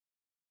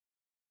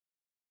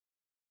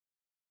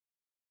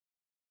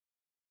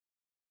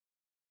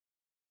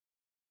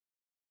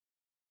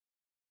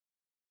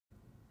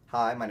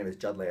Hi, my name is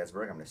Judd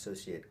Landsberg. I'm an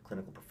associate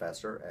clinical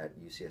professor at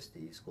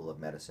UCSD School of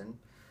Medicine.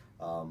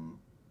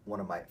 One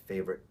of my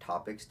favorite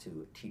topics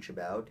to teach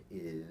about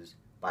is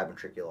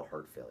biventricular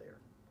heart failure.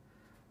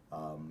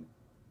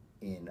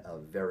 In a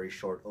very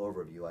short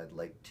overview, I'd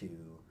like to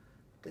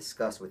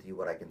discuss with you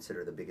what I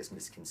consider the biggest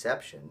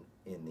misconception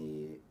in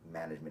the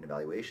management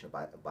evaluation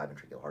of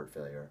biventricular heart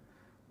failure,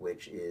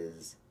 which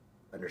is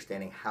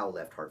understanding how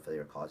left heart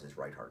failure causes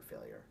right heart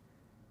failure.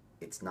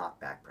 It's not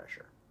back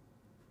pressure.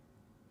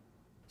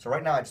 So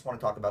right now I just want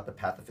to talk about the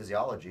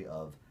pathophysiology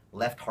of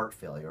left heart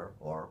failure,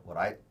 or what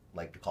I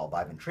like to call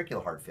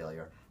biventricular heart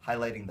failure,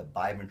 highlighting the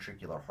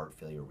biventricular heart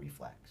failure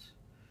reflex.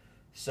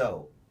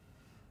 So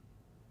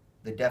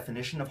the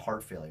definition of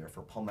heart failure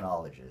for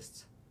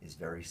pulmonologists is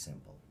very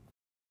simple.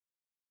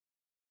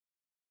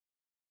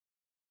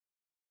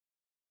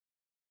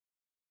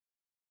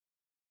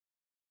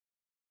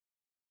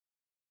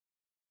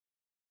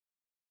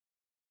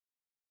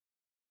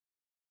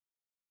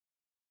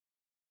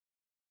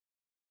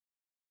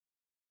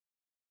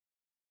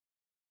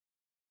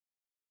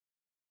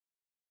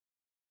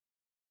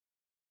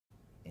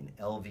 In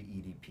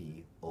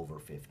LVEDP over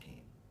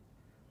 15.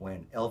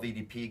 When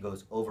LVEDP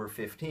goes over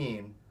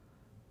 15,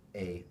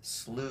 a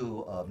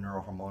slew of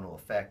neurohormonal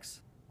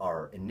effects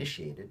are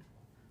initiated,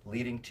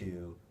 leading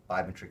to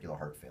biventricular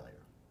heart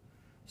failure.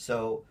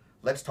 So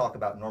let's talk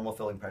about normal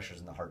filling pressures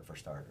in the heart for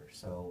starters.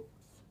 So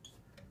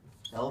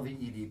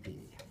LVEDP,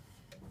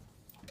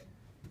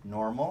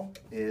 normal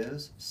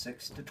is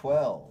 6 to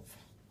 12.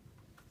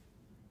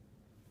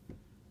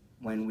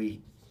 When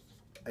we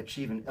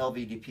achieve an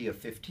LVEDP of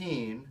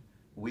 15,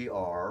 we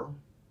are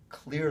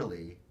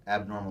clearly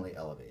abnormally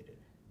elevated.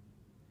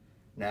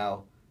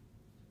 Now,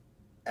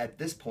 at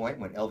this point,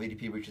 when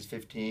LVEDP reaches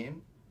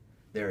 15,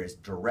 there is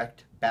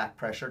direct back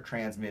pressure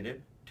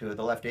transmitted to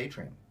the left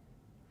atrium,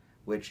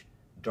 which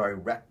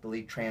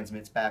directly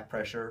transmits back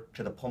pressure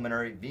to the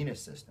pulmonary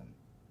venous system.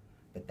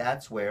 But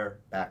that's where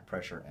back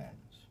pressure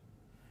ends.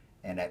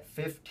 And at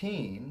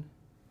 15,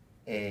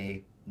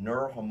 a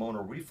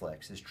neurohormonal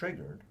reflex is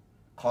triggered,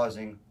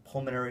 causing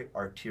pulmonary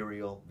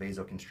arterial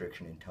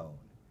vasoconstriction in tone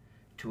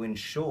to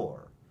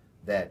ensure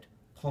that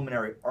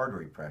pulmonary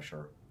artery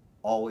pressure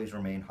always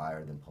remain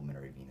higher than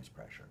pulmonary venous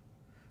pressure,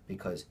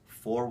 because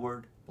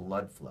forward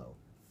blood flow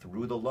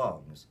through the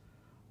lungs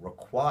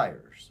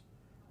requires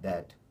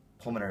that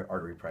pulmonary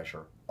artery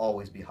pressure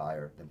always be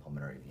higher than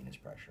pulmonary venous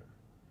pressure.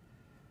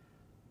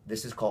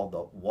 This is called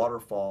the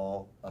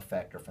waterfall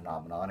effect or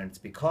phenomenon, and it's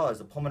because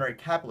the pulmonary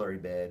capillary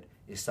bed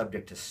is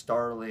subject to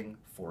startling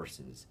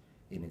forces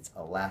in its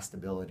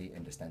elastability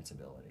and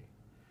distensibility.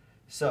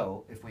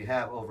 So if we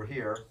have over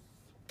here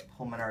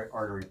pulmonary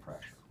artery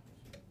pressure,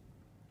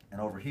 and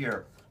over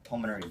here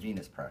pulmonary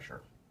venous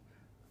pressure,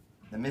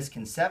 the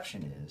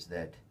misconception is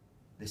that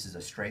this is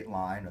a straight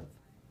line of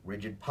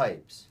rigid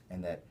pipes,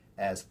 and that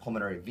as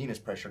pulmonary venous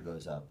pressure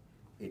goes up,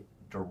 it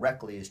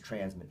directly is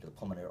transmitted to the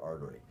pulmonary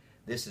artery.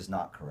 This is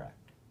not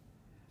correct.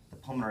 The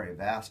pulmonary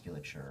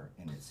vasculature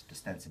in its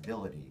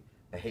distensibility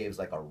behaves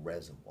like a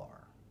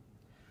reservoir,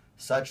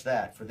 such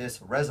that for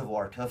this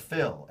reservoir to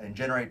fill and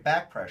generate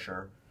back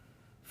pressure,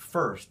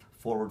 first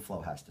forward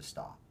flow has to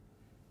stop.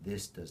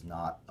 This does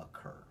not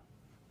occur.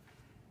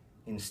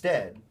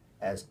 Instead,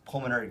 as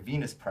pulmonary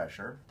venous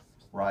pressure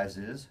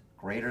rises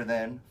greater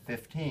than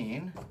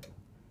 15,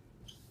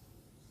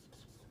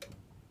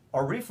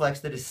 a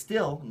reflex that is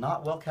still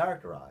not well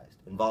characterized,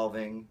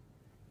 involving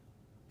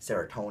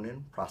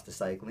serotonin,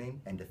 prostacyclin,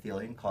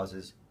 endothelin,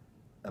 causes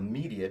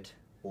immediate,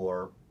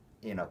 or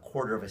in a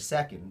quarter of a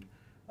second,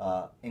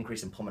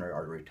 increase in pulmonary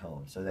artery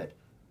tone, so that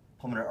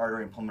pulmonary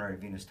artery and pulmonary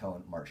venous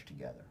tone march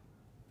together.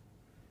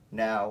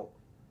 Now,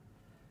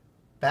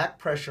 back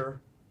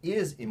pressure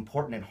is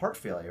important in heart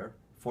failure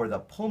for the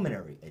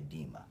pulmonary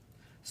edema.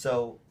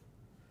 So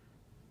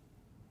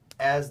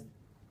as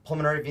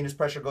pulmonary venous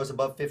pressure goes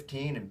above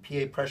 15 and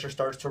PA pressure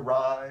starts to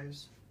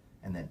rise,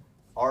 and then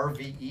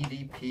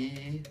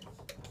RVEDP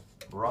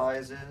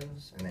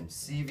rises, and then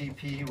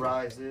CVP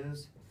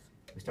rises,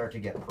 we start to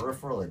get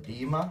peripheral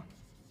edema.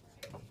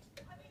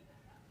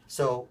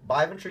 So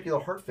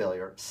biventricular heart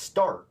failure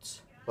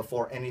starts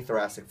before any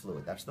thoracic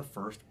fluid. That's the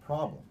first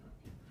problem.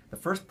 The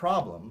first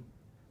problem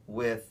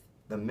with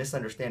the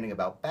misunderstanding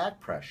about back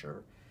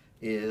pressure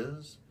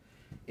is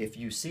if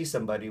you see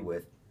somebody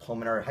with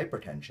pulmonary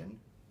hypertension,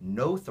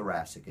 no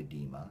thoracic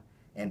edema,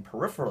 and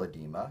peripheral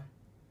edema,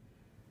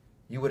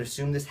 you would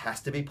assume this has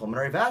to be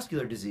pulmonary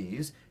vascular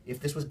disease if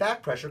this was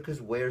back pressure,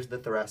 because where's the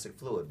thoracic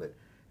fluid? But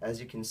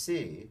as you can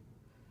see,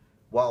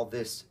 while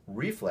this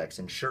reflex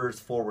ensures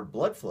forward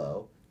blood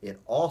flow, it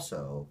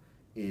also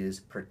is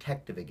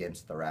protective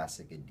against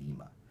thoracic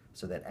edema,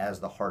 so that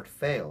as the heart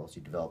fails,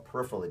 you develop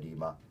peripheral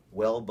edema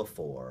well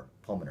before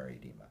pulmonary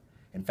edema.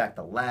 In fact,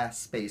 the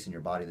last space in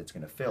your body that's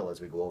going to fill as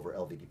we go over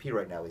LVEDP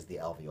right now is the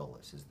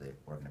alveolus, is the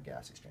organ of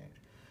gas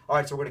exchange. All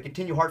right, so we're going to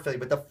continue heart failure,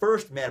 but the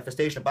first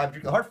manifestation of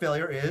biventricular heart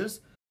failure is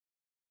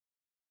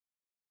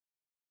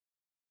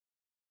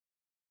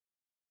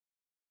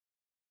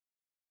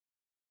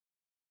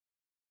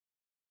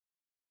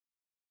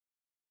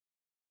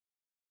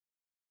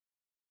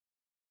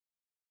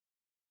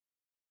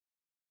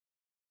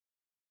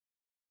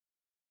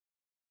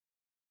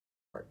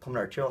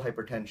pulmonary arterial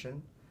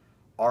hypertension,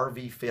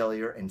 RV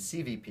failure, and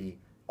CVP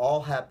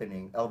all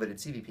happening, elevated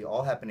CVP,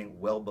 all happening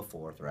well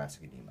before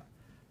thoracic edema.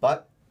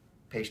 But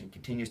patient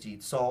continues to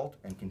eat salt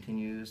and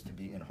continues to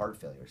be in heart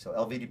failure. So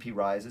LVEDP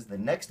rises. The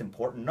next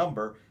important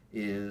number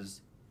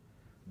is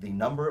the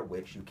number at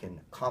which you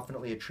can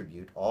confidently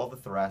attribute all the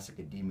thoracic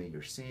edema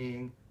you're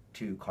seeing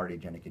to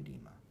cardiogenic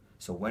edema.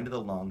 So when do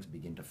the lungs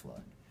begin to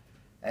flood?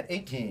 At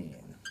 18.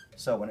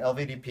 So when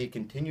LVEDP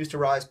continues to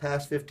rise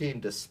past 15,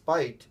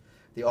 despite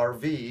the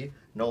RV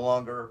no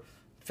longer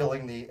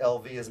filling the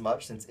LV as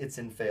much since it's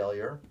in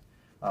failure,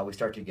 we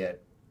start to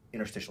get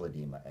interstitial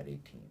edema at 18.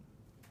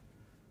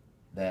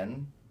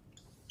 Then,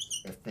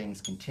 if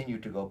things continue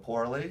to go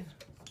poorly,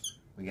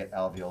 we get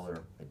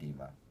alveolar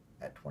edema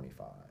at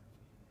 25.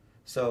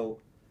 So,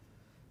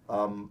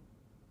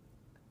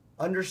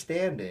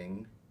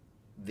 understanding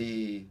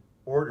the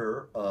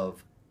order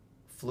of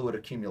fluid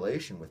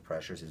accumulation with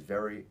pressures is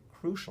very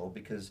crucial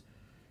because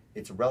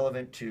it's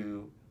relevant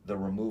to the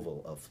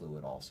removal of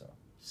fluid also.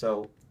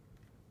 So,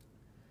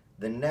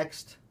 the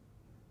next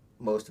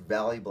most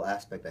valuable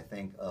aspect, I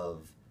think,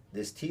 of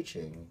this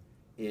teaching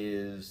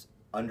is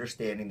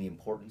understanding the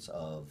importance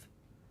of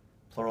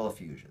pleural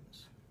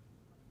effusions.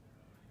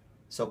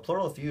 So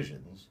pleural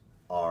effusions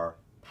are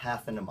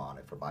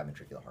pathognomonic for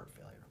biventricular heart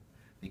failure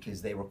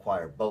because they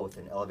require both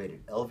an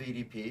elevated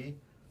LVEDP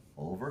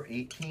over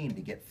 18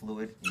 to get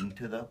fluid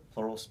into the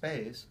pleural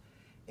space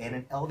and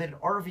an elevated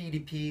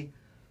RVEDP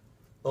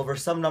over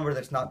some number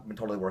that's not been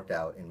totally worked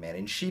out in man.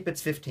 In sheep,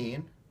 it's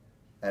 15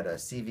 at a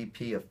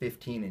CVP of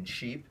 15 in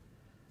sheep.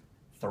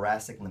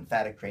 Thoracic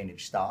lymphatic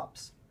drainage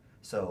stops.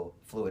 So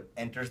fluid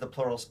enters the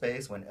pleural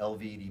space when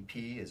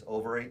LVEDP is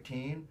over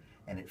 18,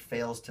 and it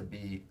fails to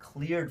be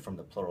cleared from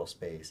the pleural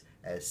space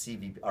as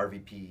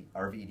RVEDP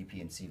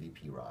and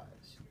CVP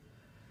rise.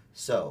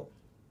 So,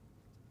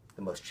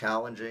 the most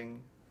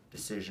challenging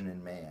decision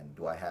in man,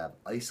 do I have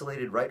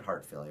isolated right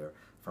heart failure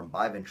from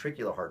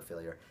biventricular heart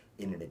failure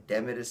in an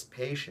edematous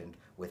patient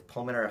with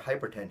pulmonary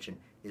hypertension,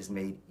 is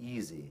made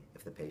easy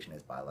if the patient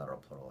has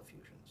bilateral pleural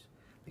effusions,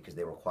 because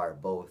they require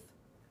both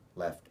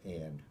left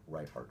and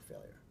right heart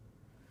failure.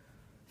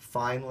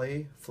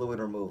 Finally, fluid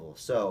removal.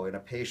 So in a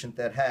patient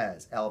that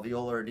has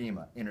alveolar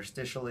edema,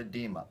 interstitial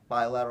edema,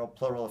 bilateral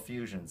pleural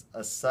effusions,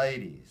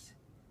 ascites,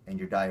 and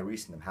you're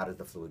diuresing them, how does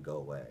the fluid go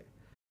away?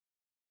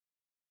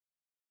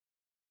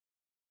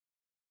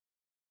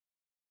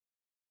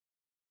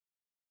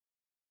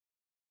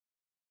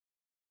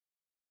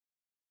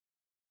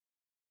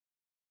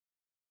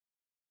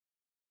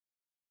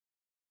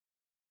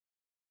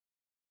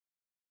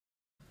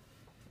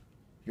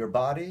 Your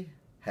body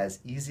has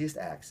easiest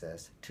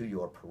access to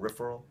your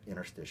peripheral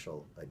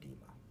interstitial edema.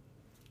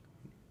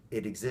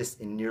 It exists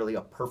in nearly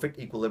a perfect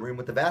equilibrium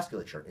with the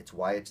vasculature. It's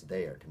why it's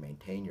there, to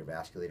maintain your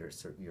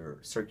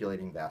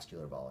circulating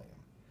vascular volume.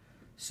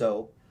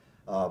 So,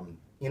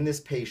 in this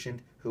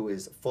patient who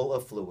is full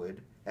of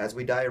fluid, as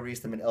we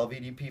diurese them and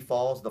LVEDP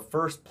falls, the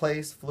first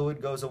place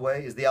fluid goes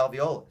away is the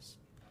alveolus.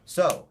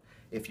 So,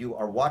 if you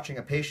are watching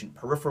a patient,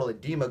 peripheral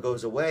edema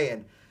goes away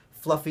and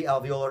fluffy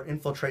alveolar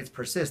infiltrates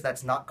persist,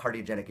 that's not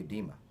cardiogenic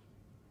edema.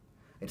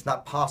 It's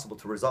not possible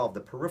to resolve the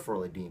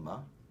peripheral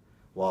edema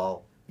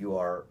while you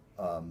are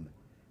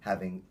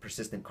having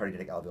persistent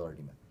cardiogenic alveolar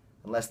edema,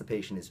 unless the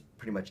patient is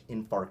pretty much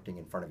infarcting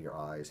in front of your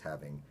eyes,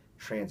 having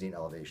transient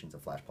elevations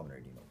of flash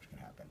pulmonary edema, which can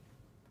happen.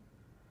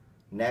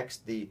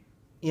 Next, the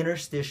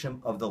interstitium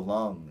of the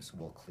lungs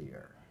will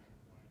clear.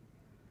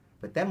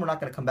 But then we're not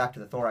going to come back to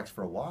the thorax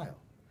for a while,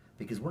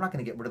 because we're not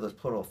going to get rid of those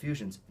pleural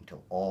effusions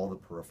until all the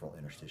peripheral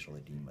interstitial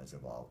edema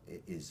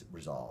is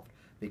resolved,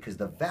 because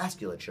the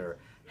vasculature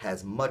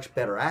has much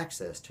better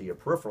access to your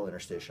peripheral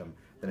interstitium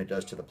than it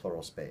does to the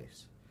pleural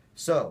space.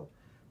 So,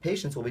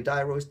 patients will be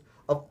diuresed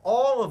of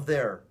all of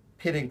their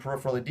pitting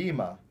peripheral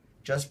edema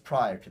just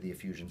prior to the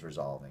effusions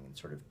resolving, in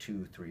sort of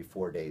 2, 3,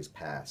 4 days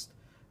past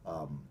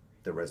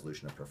the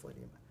resolution of peripheral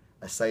edema.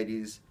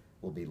 Ascites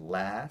will be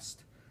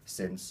last,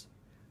 since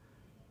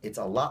it's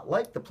a lot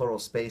like the pleural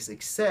space,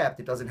 except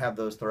it doesn't have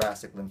those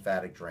thoracic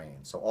lymphatic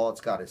drains. So all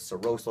it's got is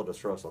serosal to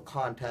serosal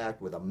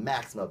contact with a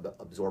maximum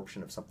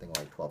absorption of something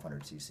like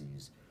 1,200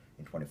 cc's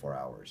in 24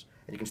 hours.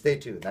 And you can stay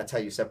tuned. That's how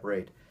you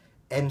separate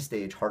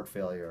end-stage heart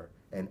failure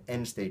and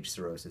end-stage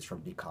cirrhosis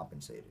from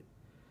decompensated.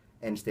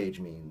 End-stage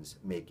means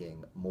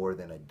making more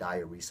than a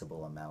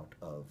diuresable amount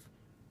of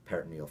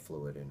peritoneal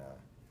fluid in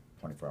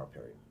a 24-hour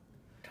period.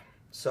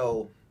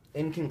 So,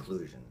 in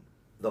conclusion,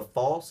 the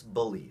false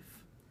belief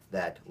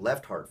that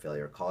left heart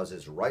failure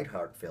causes right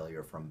heart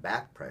failure from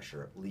back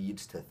pressure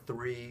leads to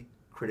 3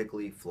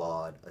 critically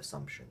flawed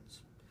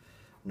assumptions.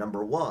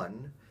 Number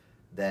 1,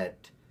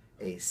 that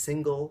a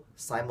single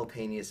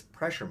simultaneous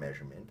pressure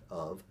measurement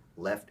of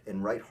left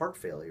and right heart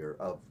failure,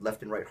 of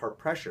left and right heart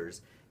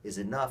pressures, is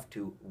enough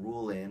to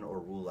rule in or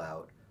rule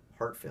out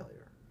heart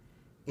failure.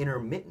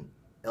 Intermittent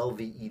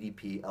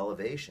LVEDP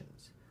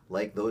elevations,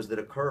 like those that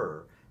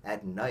occur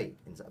at night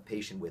in a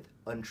patient with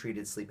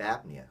untreated sleep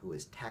apnea who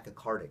is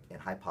tachycardic and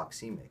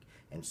hypoxemic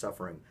and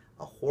suffering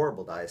a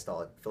horrible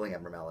diastolic filling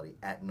abnormality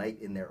at night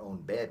in their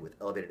own bed with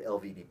elevated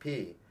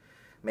LVDP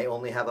may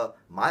only have a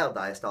mild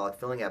diastolic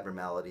filling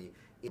abnormality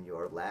in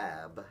your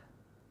lab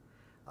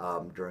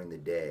during the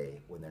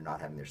day when they're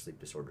not having their sleep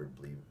disordered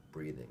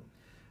breathing.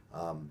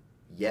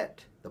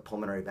 Yet the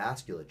pulmonary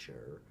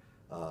vasculature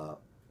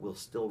will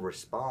still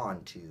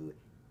respond to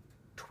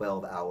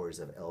 12 hours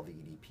of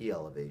LVEDP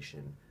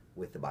elevation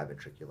with the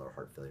biventricular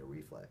heart failure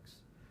reflex.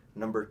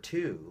 Number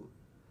two,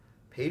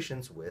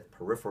 patients with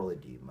peripheral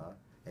edema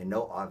and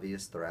no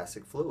obvious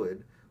thoracic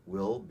fluid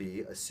will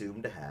be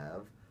assumed to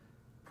have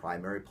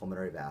primary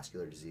pulmonary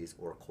vascular disease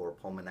or cor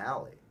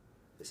pulmonale.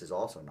 This is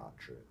also not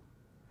true.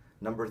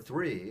 Number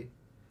three,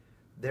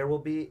 there will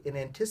be an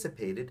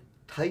anticipated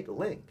tight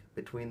link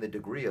between the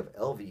degree of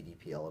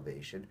LVEDP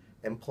elevation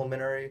and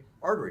pulmonary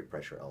artery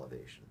pressure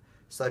elevation,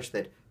 such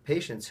that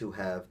patients who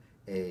have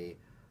a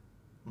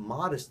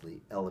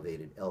modestly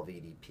elevated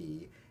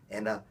LVEDP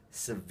and a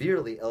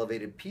severely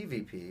elevated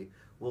PVP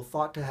will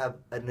thought to have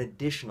an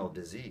additional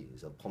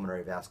disease of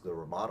pulmonary vascular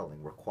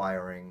remodeling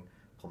requiring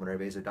pulmonary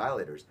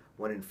vasodilators,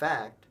 when in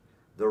fact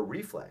the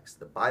reflex,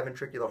 the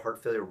biventricular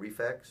heart failure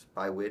reflex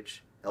by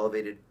which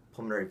elevated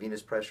pulmonary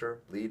venous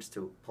pressure leads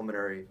to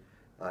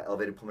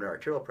elevated pulmonary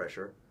arterial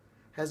pressure,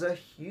 has a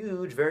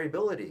huge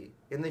variability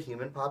in the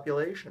human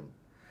population.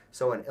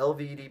 So an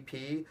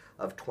LVEDP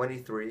of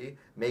 23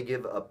 may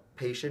give a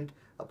patient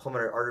a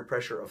pulmonary artery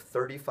pressure of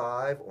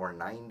 35 or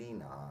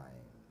 99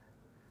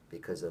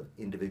 because of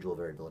individual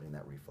variability in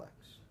that reflex.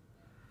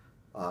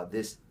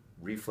 This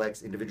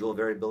reflex individual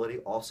variability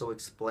also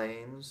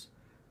explains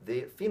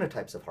the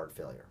phenotypes of heart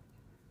failure.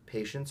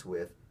 Patients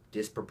with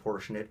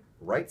disproportionate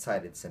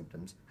right-sided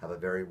symptoms have a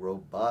very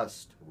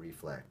robust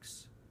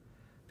reflex.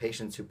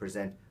 Patients who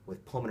present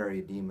with pulmonary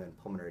edema and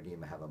pulmonary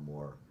edema have a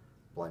more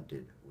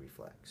blunted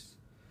reflex.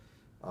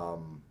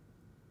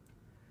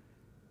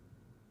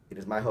 It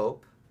is my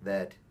hope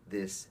that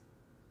this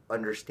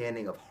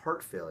understanding of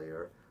heart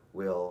failure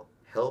will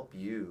help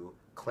you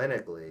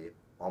clinically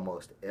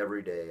almost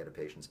every day at a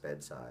patient's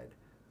bedside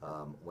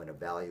when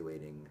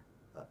evaluating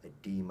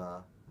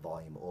edema,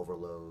 volume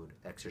overload,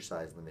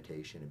 exercise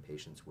limitation in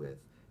patients with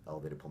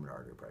elevated pulmonary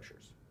artery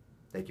pressures.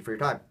 Thank you for your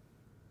time.